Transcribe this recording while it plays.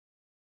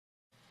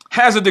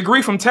Has a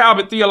degree from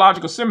Talbot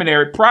Theological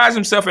Seminary, prides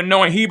himself in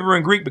knowing Hebrew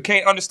and Greek, but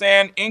can't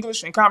understand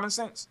English and common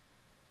sense.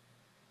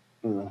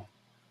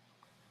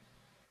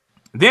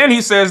 Then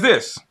he says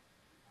this.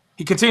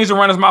 He continues to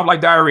run his mouth like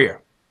diarrhea.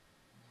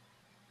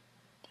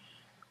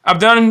 I've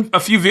done a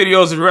few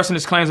videos addressing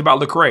his claims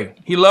about Lecrae.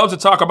 He loves to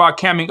talk about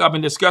camming up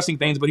and discussing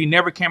things, but he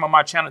never came on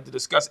my channel to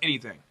discuss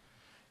anything.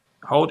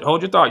 Hold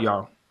your thought,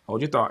 y'all. Hold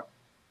your thought.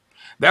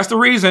 That's the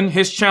reason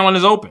his channel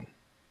is open.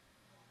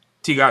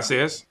 T-God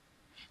says.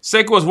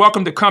 Seiko is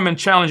welcome to come and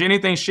challenge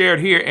anything shared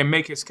here and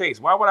make his case.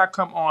 Why would I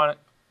come on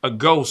a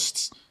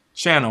ghost's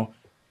channel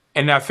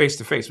and not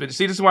face-to-face? But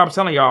see, this is why I'm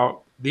telling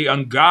y'all the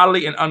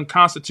ungodly and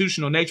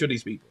unconstitutional nature of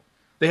these people.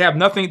 They have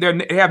nothing.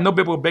 They have no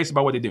biblical basis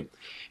about what they do.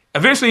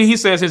 Eventually, he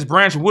says his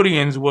Branch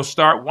Woodians will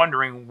start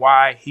wondering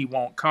why he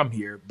won't come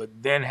here, but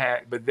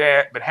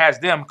has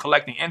them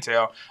collecting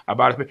intel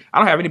about it. I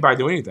don't have anybody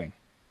do anything.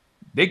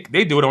 They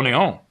do it on their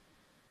own.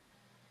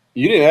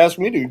 You didn't ask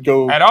me to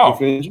go at all.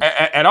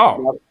 At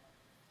all.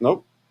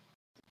 Nope.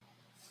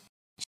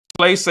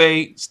 Play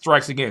say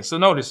strikes again. So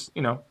notice,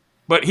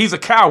 but he's a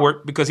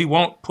coward because he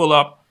won't pull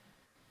up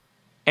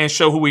and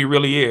show who he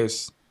really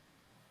is.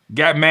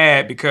 Got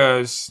mad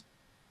because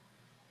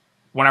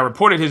when I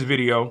reported his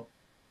video,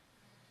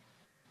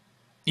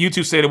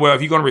 YouTube said, well,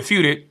 if you're going to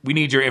refute it, we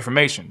need your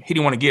information. He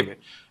didn't want to give it.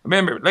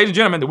 Remember, ladies and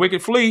gentlemen, the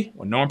wicked flee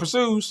when no one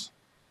pursues,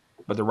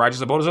 but the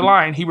righteous abode is a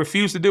lion. He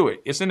refused to do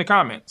it. It's in the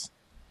comments.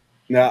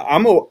 Now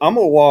I'm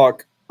gonna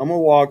walk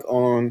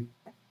on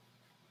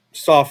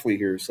softly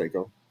here,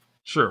 Seiko.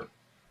 Sure.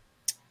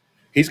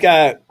 He's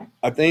got,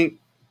 I think,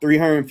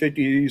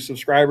 350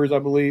 subscribers, I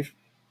believe.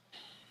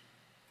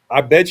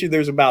 I bet you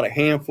there's about a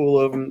handful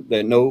of them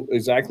that know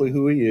exactly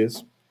who he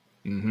is.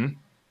 Mm-hmm.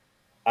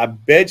 I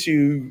bet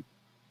you,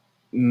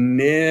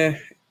 and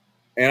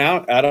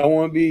I don't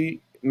want to be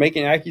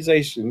making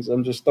accusations.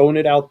 I'm just throwing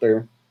it out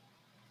there.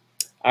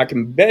 I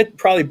can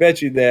probably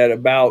bet you that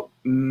about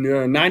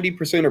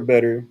 90% or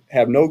better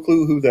have no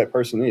clue who that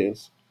person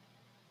is.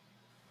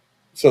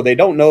 So they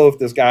don't know if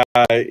this guy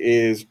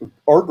is,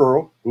 or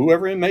girl,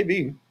 whoever it may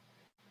be,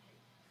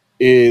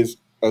 is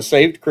a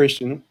saved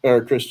Christian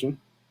or Christian,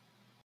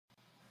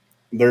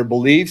 their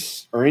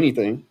beliefs or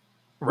anything,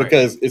 right?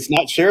 Because it's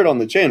not shared on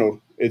the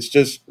channel. It's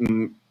just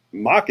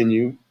mocking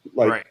you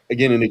like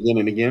again and again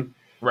and again.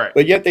 Right.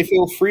 But yet they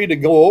feel free to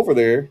go over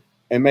there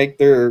and make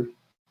their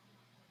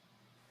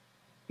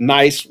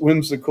nice,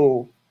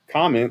 whimsical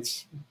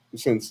comments,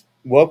 since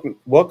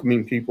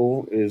welcoming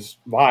people is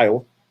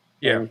vile.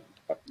 Yeah.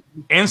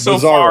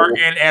 Insofar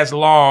and as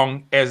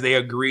long as they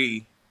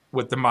agree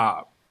with the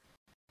mob.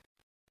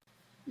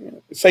 Yeah.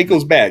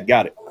 Seiko's bad.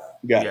 Got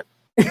it.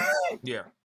 Yeah.